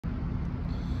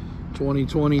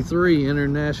2023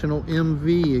 International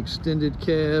MV Extended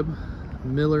Cab,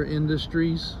 Miller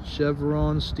Industries,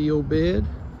 Chevron steel bed.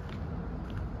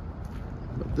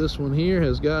 But this one here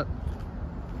has got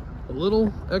a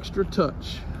little extra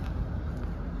touch.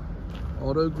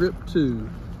 Autogrip 2,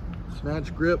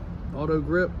 snatch grip,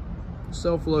 Autogrip,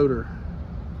 self-loader.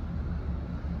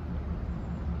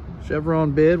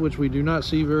 Chevron bed, which we do not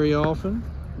see very often.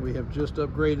 We have just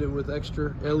upgraded with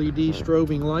extra LED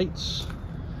strobing lights,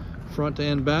 front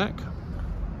and back.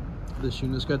 This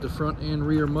unit's got the front and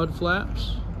rear mud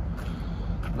flaps.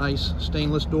 Nice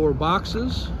stainless door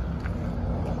boxes.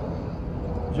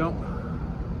 Jump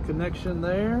connection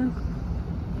there.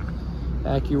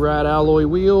 AccuRide alloy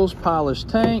wheels, polished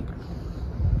tank.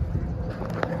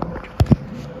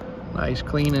 Nice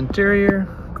clean interior.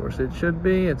 Of course it should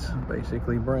be. It's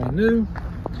basically brand new.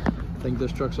 I think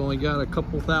this truck's only got a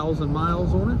couple thousand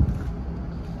miles on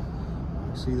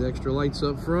it. See the extra lights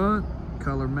up front,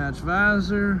 color match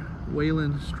visor,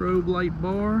 Whelen strobe light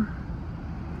bar.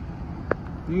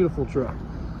 Beautiful truck.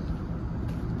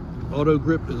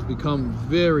 Autogrip has become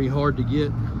very hard to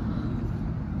get,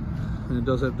 and it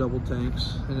does have double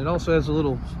tanks, and it also has a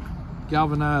little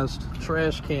galvanized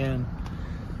trash can,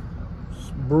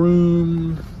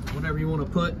 broom, whatever you want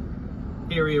to put,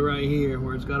 area right here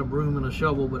where it's got a broom and a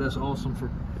shovel, but that's awesome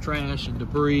for trash and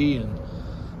debris and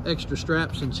extra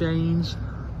straps and chains,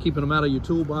 keeping them out of your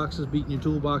toolboxes, beating your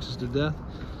toolboxes to death.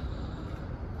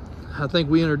 I think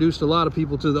we introduced a lot of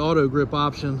people to the Autogrip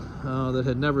option that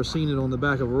had never seen it on the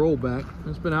back of a rollback.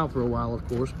 It's been out for a while, of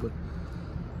course, but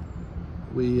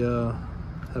we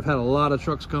have had a lot of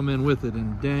trucks come in with it,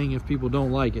 and dang if people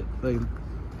don't like it.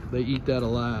 They eat that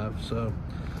alive. So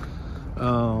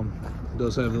it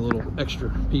does have the little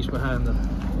extra piece behind the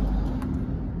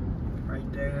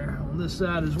right there on this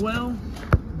side as well.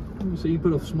 So you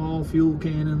put a small fuel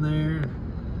can in there.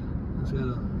 It's got a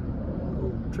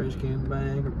little trash can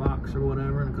bag or box or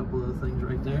whatever, and a couple other things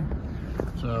right there.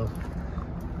 So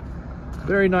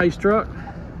very nice truck.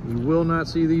 You will not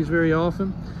see these very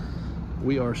often.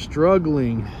 We are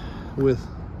struggling with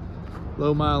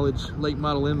low mileage, late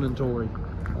model inventory.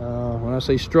 When I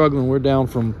say struggling, we're down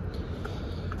from,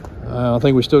 I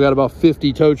think we still got about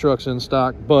 50 tow trucks in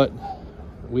stock, but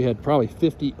we had probably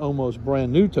 50 almost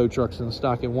brand new tow trucks in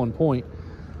stock at one point.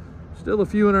 Still a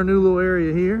few in our new little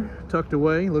area here, tucked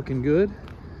away, looking good.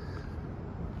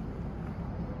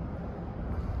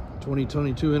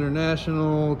 2022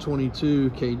 International,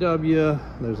 22 KW.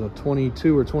 There's a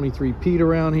 22 or 23 Pete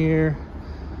around here.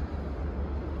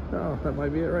 Oh, that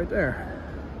might be it right there.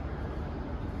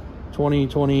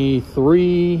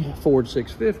 2023 Ford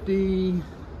 650,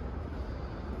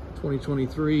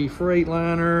 2023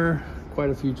 Freightliner, quite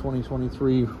a few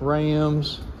 2023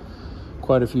 Rams,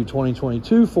 quite a few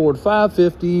 2022 Ford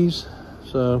 550s.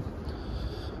 So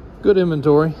good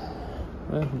inventory.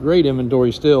 Well, great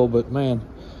inventory still, but man,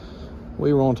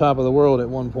 we were on top of the world at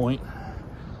one point.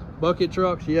 Bucket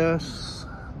trucks, yes,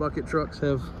 bucket trucks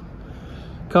have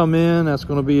come in. That's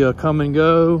going to be a come and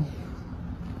go.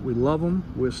 We love them.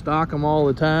 We stock them all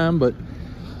the time, but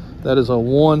that is a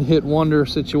one-hit wonder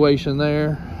situation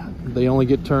there. They only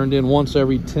get turned in once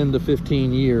every 10 to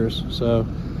 15 years. So,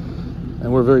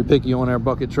 and we're very picky on our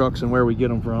bucket trucks and where we get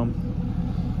them from.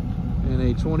 In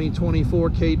a 2024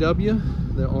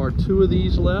 KW, there are 2 of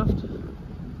these left.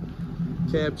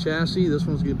 Cab chassis. This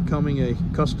one's becoming a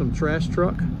custom trash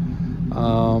truck.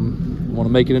 Want to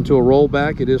make it into a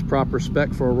rollback. It is proper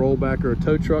spec for a rollback or a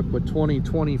tow truck, but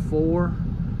 2024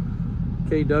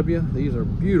 KW, these are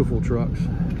beautiful trucks.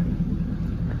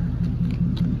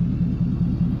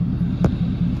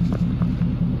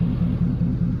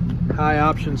 High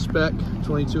option spec,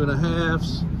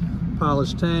 22.5s,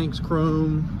 polished tanks,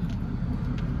 chrome,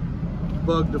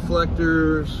 bug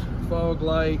deflectors, fog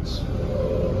lights.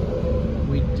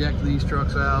 We deck these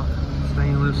trucks out.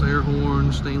 Stainless air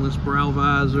horn, stainless brow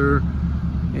visor,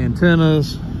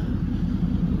 antennas,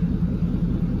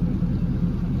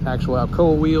 actual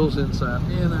Alcoa wheels inside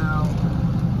and out,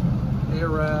 air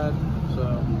ride. So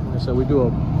like I said, we do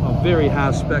a very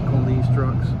high spec on these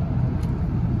trucks.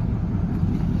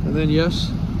 And then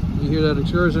yes, you hear that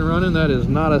Excursion running. That is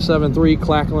not a 7.3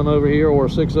 clackling over here or a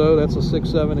 6.0. That's a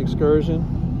 6.7 Excursion.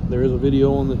 There is a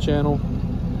video on the channel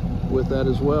with that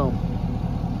as well.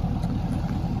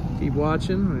 Keep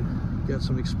watching. We've got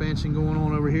some expansion going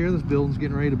on over here. This building's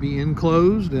getting ready to be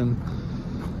enclosed and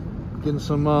getting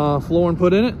some flooring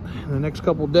put in it in the next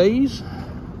couple days.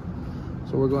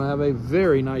 So we're going to have a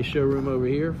very nice showroom over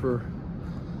here for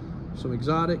some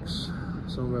exotics,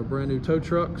 some of our brand new tow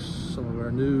trucks, some of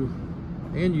our new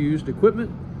and used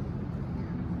equipment.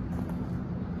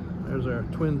 There's our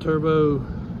twin turbo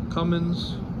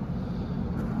Cummins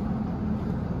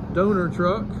donor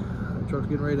truck. The truck's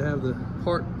getting ready to have the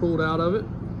part pulled out of it,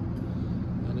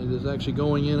 and it is actually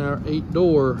going in our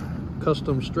 8-door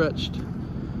custom stretched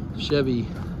Chevy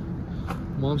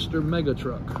monster mega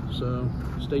truck. So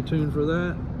stay tuned for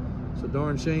that. It's a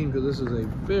darn shame because this is a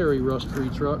very rust-free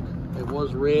truck. It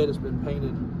was red, it's been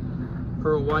painted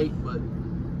pearl white, but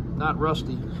not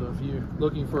rusty. So if you're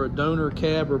looking for a donor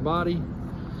cab or body,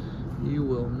 you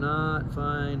will not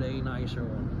find a nicer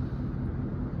one.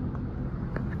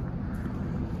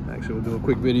 Actually, we'll do a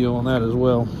quick video on that as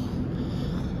well.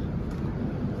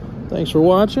 Thanks for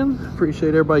watching. Appreciate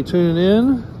everybody tuning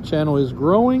in. The channel is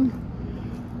growing.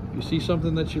 If you see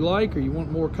something that you like or you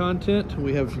want more content,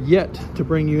 we have yet to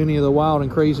bring you any of the wild and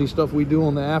crazy stuff we do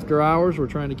on the after hours. We're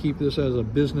trying to keep this as a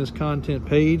business content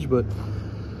page, but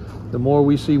the more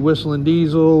we see Whistling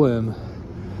Diesel and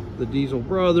the Diesel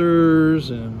Brothers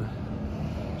and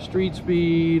Street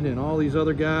Speed and all these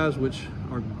other guys, which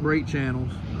are great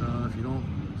channels. If you don't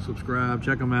subscribe,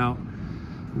 check them out.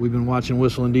 We've been watching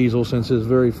Whistling Diesel since his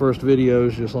very first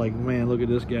videos, just like, man, look at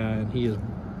this guy, and he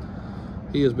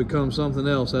has become something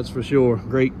else, that's for sure.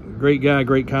 Great guy,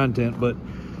 great content, but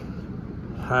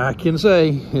I can say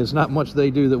it's not much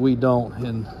they do that we don't,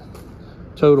 and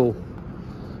total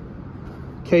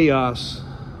chaos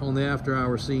on the after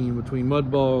hour scene between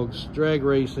mud bogs, drag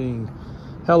racing,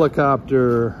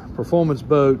 helicopter, performance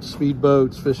boats, speed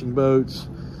boats, fishing boats,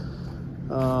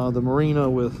 the marina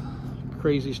with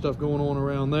crazy stuff going on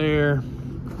around there,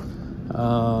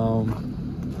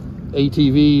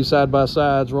 ATVs,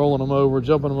 side-by-sides, rolling them over,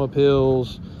 jumping them up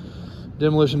hills,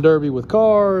 demolition derby with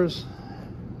cars,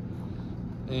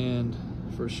 and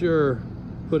for sure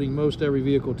putting most every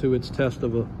vehicle to its test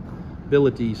of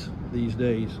abilities these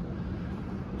days.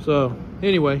 So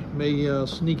anyway, may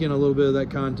sneak in a little bit of that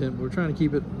content. We're trying to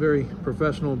keep it very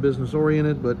professional and business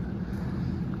oriented, but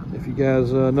if you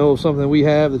guys know of something we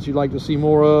have that you'd like to see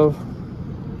more of,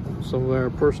 some of our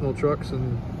personal trucks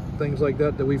and things like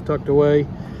that that we've tucked away,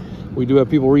 we do have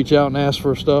people reach out and ask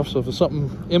for stuff. So if it's something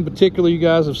in particular you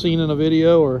guys have seen in a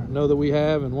video or know that we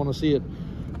have and want to see it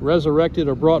resurrected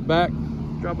or brought back,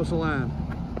 drop us a line.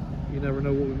 You never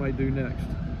know what we might do next.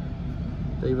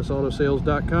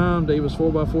 DavisAutoSales.com,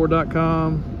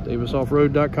 Davis4x4.com,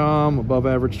 DavisOffroad.com, Above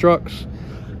Average Trucks,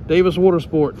 Davis Water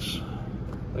Sports.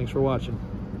 Thanks for watching.